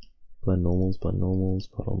 Blend normals, puddle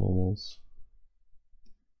normals.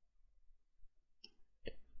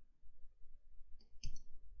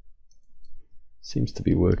 Seems to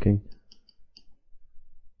be working.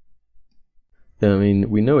 Yeah, I mean,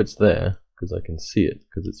 we know it's there because I can see it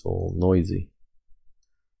because it's all noisy.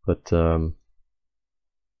 But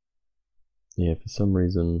yeah, for some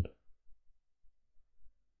reason.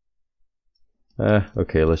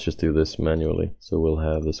 Okay, let's just do this manually. So we'll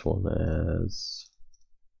have this one as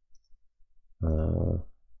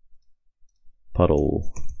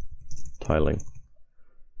puddle tiling.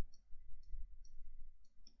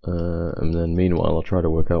 And then meanwhile, I'll try to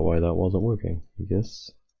work out why that wasn't working, I guess.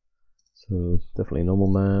 So definitely normal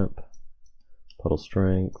map, puddle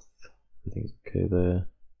strength, everything's okay there.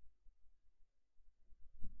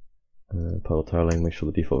 Puddle tiling, make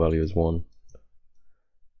sure the default value is 1.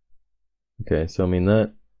 Okay, so I mean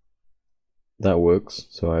that works.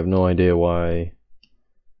 So I have no idea why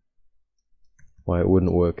it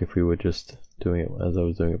wouldn't work if we were just doing it as I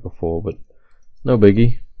was doing it before, but no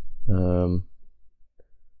biggie. Puddle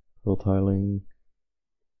tiling,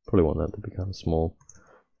 probably want that to be kind of small.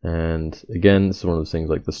 And again, this is one of those things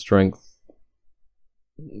like the strength,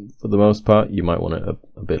 for the most part, you might want it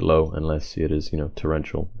a bit low unless it is, you know,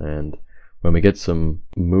 torrential. And when we get some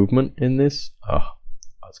movement in this,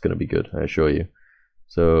 it's going to be good, I assure you.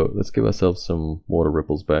 So let's give ourselves some water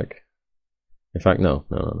ripples back. In fact, no.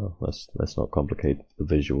 Let's not complicate the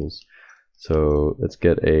visuals. So let's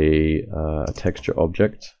get a texture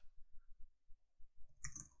object.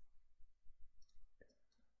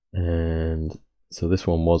 And so this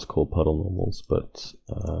one was called puddle normals, but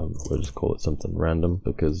we'll just call it something random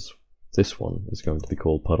because this one is going to be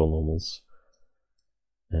called puddle normals.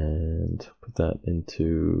 And put that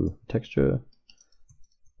into texture,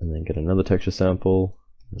 and then get another texture sample,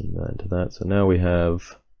 and that into that. So now we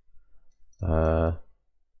have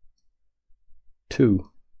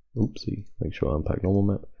 2. Oopsie, make sure I unpack normal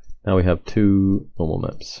map. Now we have 2 normal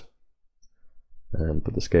maps. And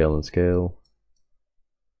put the scale in scale.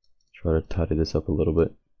 try to tidy this up a little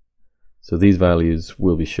bit. So these values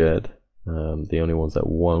will be shared. The only ones that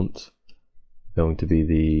won't are going to be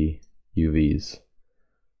the UVs.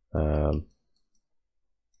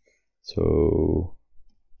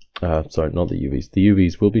 Sorry, not the UVs. The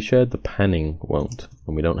UVs will be shared, the panning won't,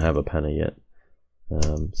 and we don't have a panner yet.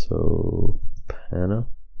 So panner,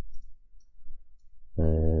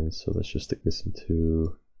 and so let's just stick this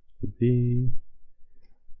into UV,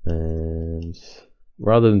 and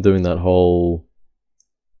rather than doing that whole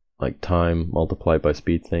like time multiplied by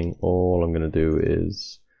speed thing, all I'm going to do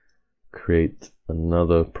is create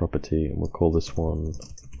another property, and we'll call this one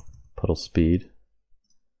puddle speed.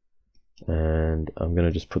 And I'm going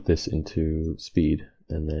to just put this into speed,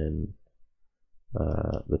 and then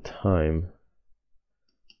the time,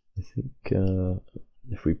 I think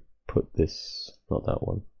if we put this, not that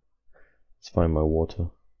one, let's find my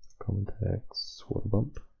water, context, water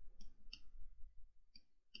bump.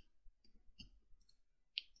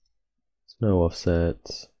 No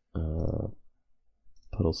offset,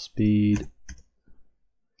 puddle speed,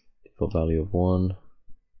 default value of 1.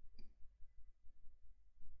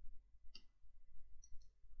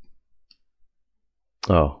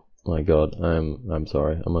 Oh my god, I'm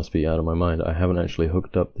sorry, I must be out of my mind. I haven't actually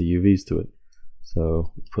hooked up the UVs to it.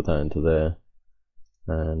 So put that into there,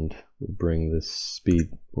 and we'll bring this speed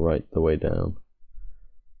right the way down.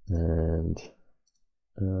 And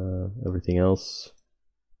everything else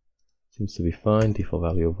seems to be fine. Default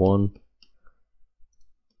value of 1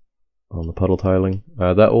 on the puddle tiling.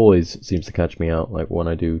 That always seems to catch me out. Like when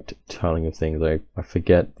I do tiling of things, I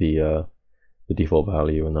forget the default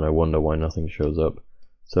value, and then I wonder why nothing shows up.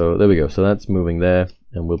 So there we go. So that's moving there,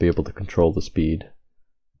 and we'll be able to control the speed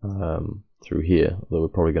through here. Although we're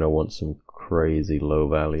probably going to want some crazy low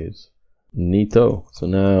values. Neato. So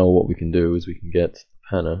now what we can do is we can get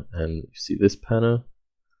panner, and you see this panner,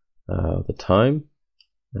 the time,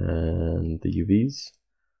 and the UVs.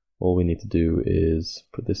 All we need to do is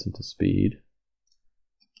put this into speed,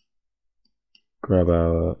 grab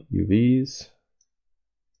our UVs,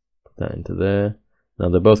 put that into there. Now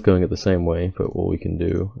they're both going at the same way, but what we can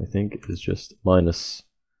do, I think, is just minus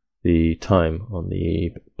the time on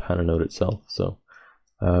the panner node itself. So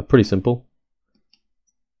pretty simple,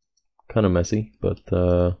 kind of messy, but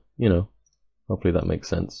you know, hopefully that makes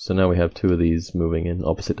sense. So now we have two of these moving in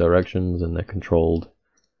opposite directions, and they're controlled.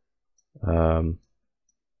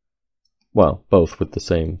 Well, both with the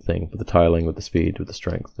same thing, with the tiling, with the speed, with the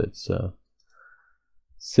strength. It's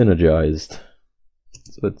synergized.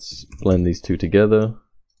 So let's blend these two together.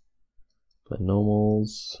 Blend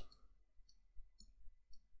normals.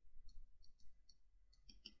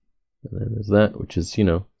 And then there's that, which is, you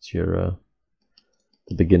know, it's your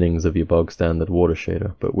the beginnings of your bog standard water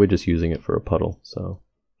shader, but we're just using it for a puddle. So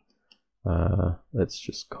let's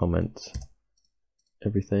just comment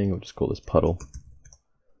everything. We'll just call this puddle.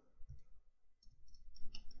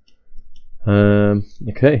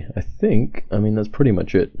 Okay, I mean that's pretty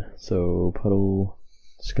much it. So puddle,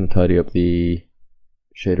 just going to tidy up the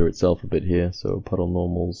shader itself a bit here. So puddle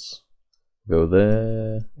normals go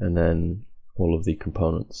there, and then all of the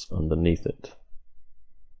components underneath it.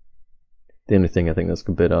 The only thing I think that's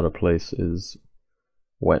a bit out of place is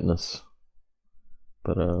wetness,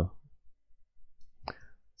 but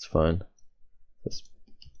it's fine.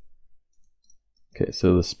 Okay,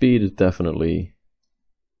 so the speed is definitely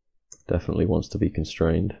wants to be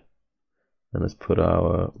constrained, and let's put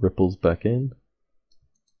our ripples back in.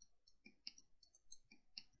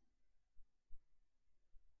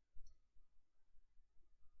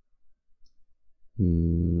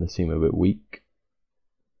 They seem a bit weak,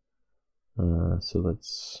 so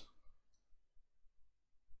let's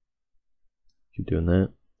keep doing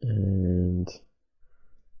that. And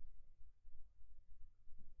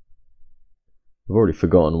I've already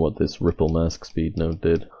forgotten what this ripple mask speed node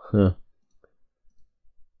did. Huh.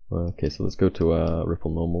 Okay, so let's go to our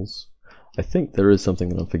ripple normals. I think there is something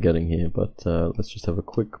that I'm forgetting here, but let's just have a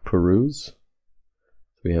quick peruse.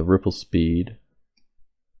 So we have ripple speed,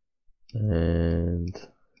 and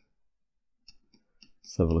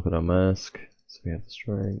let's have a look at our mask. So we have the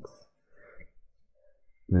strength,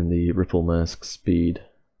 and then the ripple mask speed.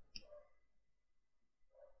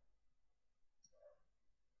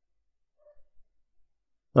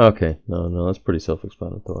 Okay, no, that's pretty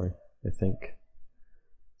self-explanatory, I think.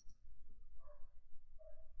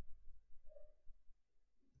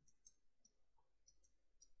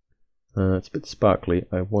 It's a bit sparkly.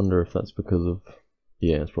 I wonder if that's because of,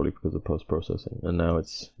 yeah, it's probably because of post-processing. And now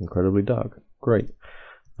it's incredibly dark. Great.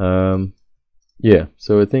 Yeah,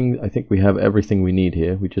 so I think we have everything we need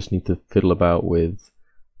here. We just need to fiddle about with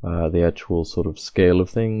the actual sort of scale of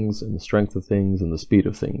things and the strength of things and the speed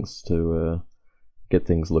of things to get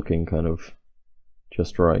things looking kind of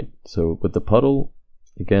just right. So with the puddle,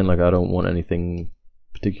 again, like I don't want anything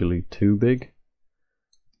particularly too big.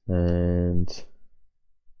 And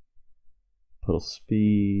puddle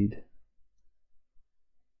speed,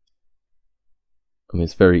 I mean,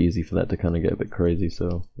 it's very easy for that to kind of get a bit crazy,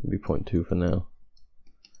 so maybe 0.2 for now.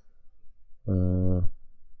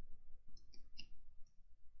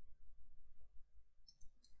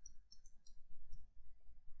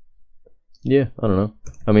 Yeah, I don't know.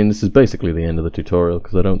 I mean, this is basically the end of the tutorial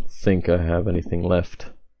because I don't think I have anything left.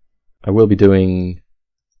 I will be doing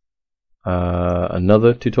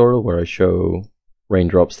another tutorial where I show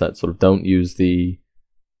raindrops that sort of don't use the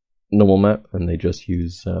normal map and they just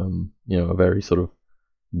use you know, a very sort of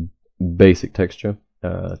basic texture,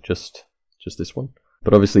 just this one.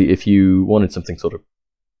 But obviously if you wanted something sort of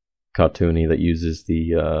cartoony that uses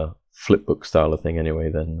the flipbook style of thing anyway,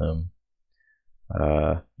 then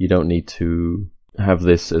you don't need to have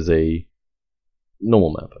this as a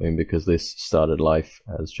normal map. I mean, because this started life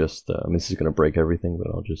as just I mean, this is going to break everything,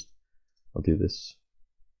 but I'll do this.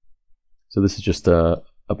 So this is just a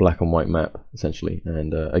black and white map essentially,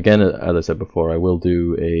 and again, as I said before, I will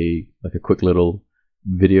do a quick little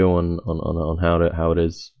video on how it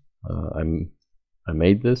is I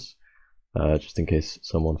made this, just in case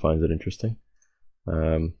someone finds it interesting.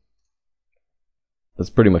 That's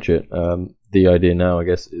pretty much it. The idea now, I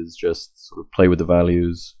guess, is just sort of play with the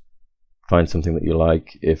values, find something that you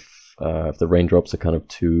like. If the raindrops are kind of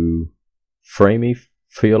too framey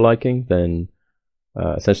for your liking, then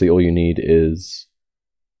essentially all you need is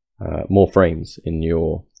more frames in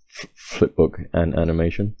your flipbook and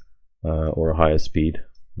animation, or a higher speed.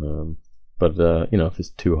 But you know, if it's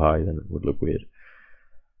too high, then it would look weird.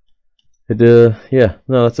 Yeah,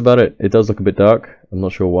 no, that's about it. It does look a bit dark. I'm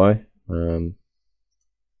not sure why.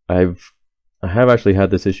 I have actually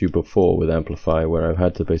had this issue before with Amplify, where I've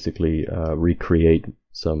had to basically recreate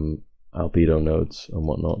some albedo nodes and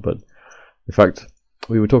whatnot. But in fact,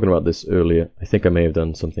 we were talking about this earlier. I think I may have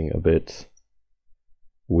done something a bit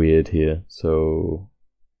weird here. So,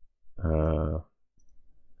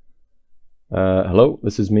 hello,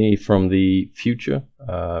 this is me from the future.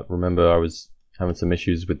 Remember, I was having some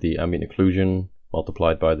issues with the ambient occlusion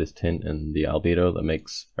multiplied by this tint and the albedo that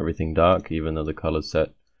makes everything dark, even though the color's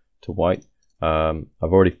set to white. I've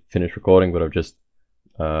already finished recording, but I've just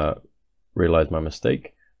realized my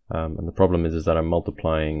mistake. And the problem is that I'm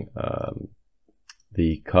multiplying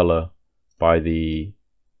the color by the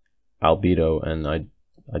albedo, and I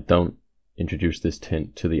don't introduce this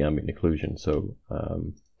tint to the ambient occlusion. So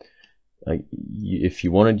if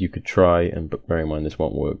you wanted, you could try, and bear in mind this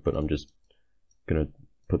won't work, but I'm just gonna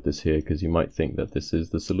put this here because you might think that this is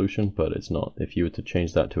the solution, but it's not. If you were to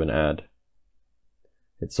change that to an add,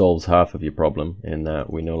 it solves half of your problem in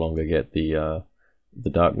that we no longer get the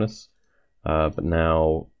darkness, but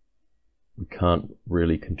now we can't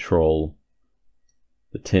really control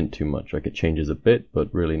the tint too much. Like, it changes a bit,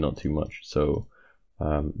 but really not too much. So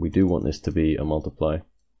we do want this to be a multiply,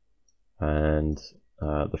 and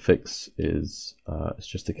the fix is it's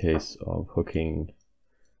just a case of hooking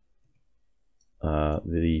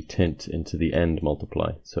the tint into the end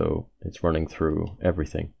multiply, so it's running through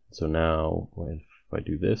everything. So now if I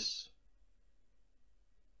do this,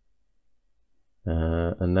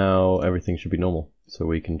 and now everything should be normal, so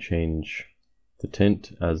we can change the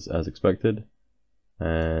tint as expected,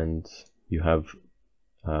 and you have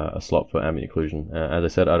a slot for ambient occlusion. As I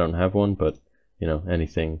said, I don't have one, but you know,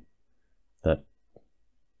 anything that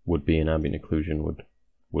would be an ambient occlusion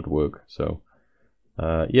would work. So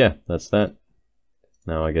yeah, that's that.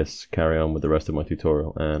 Now I guess carry on with the rest of my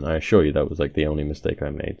tutorial, and I assure you that was like the only mistake I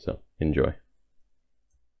made, so enjoy.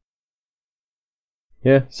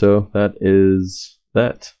 Yeah, so that is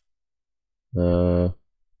that. I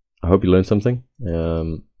hope you learned something,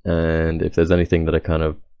 and if there's anything that I kind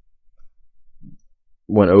of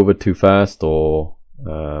went over too fast, or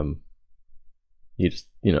you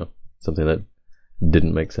know, something that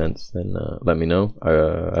didn't make sense, then let me know.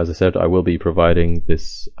 As I said, I will be providing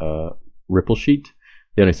this ripple sheet.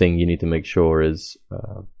 The only thing you need to make sure is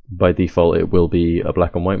by default it will be a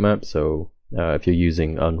black and white map, so if you're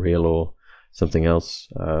using Unreal or something else,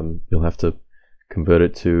 you'll have to convert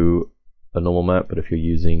it to a normal map. But if you're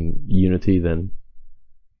using Unity, then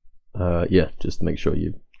yeah, just make sure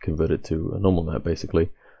you convert it to a normal map. Basically,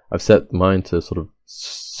 I've set mine to sort of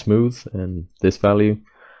smooth, and this value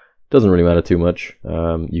doesn't really matter too much.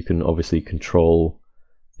 You can obviously control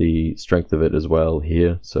the strength of it as well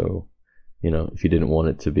here, so you know, if you didn't want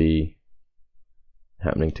it to be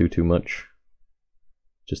happening too much,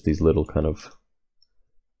 just these little kind of,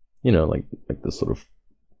 you know, like the sort of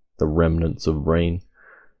the remnants of rain.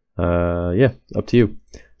 Yeah, up to you.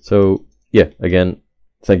 So yeah, again,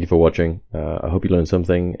 thank you for watching. I hope you learned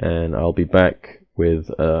something, and I'll be back with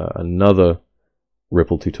another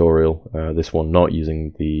ripple tutorial. This one not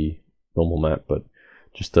using the normal map, but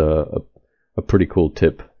just a pretty cool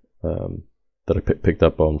tip that I picked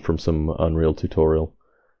up on from some Unreal tutorial.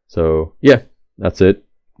 So yeah, that's it.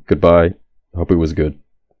 Goodbye. Hope it was good.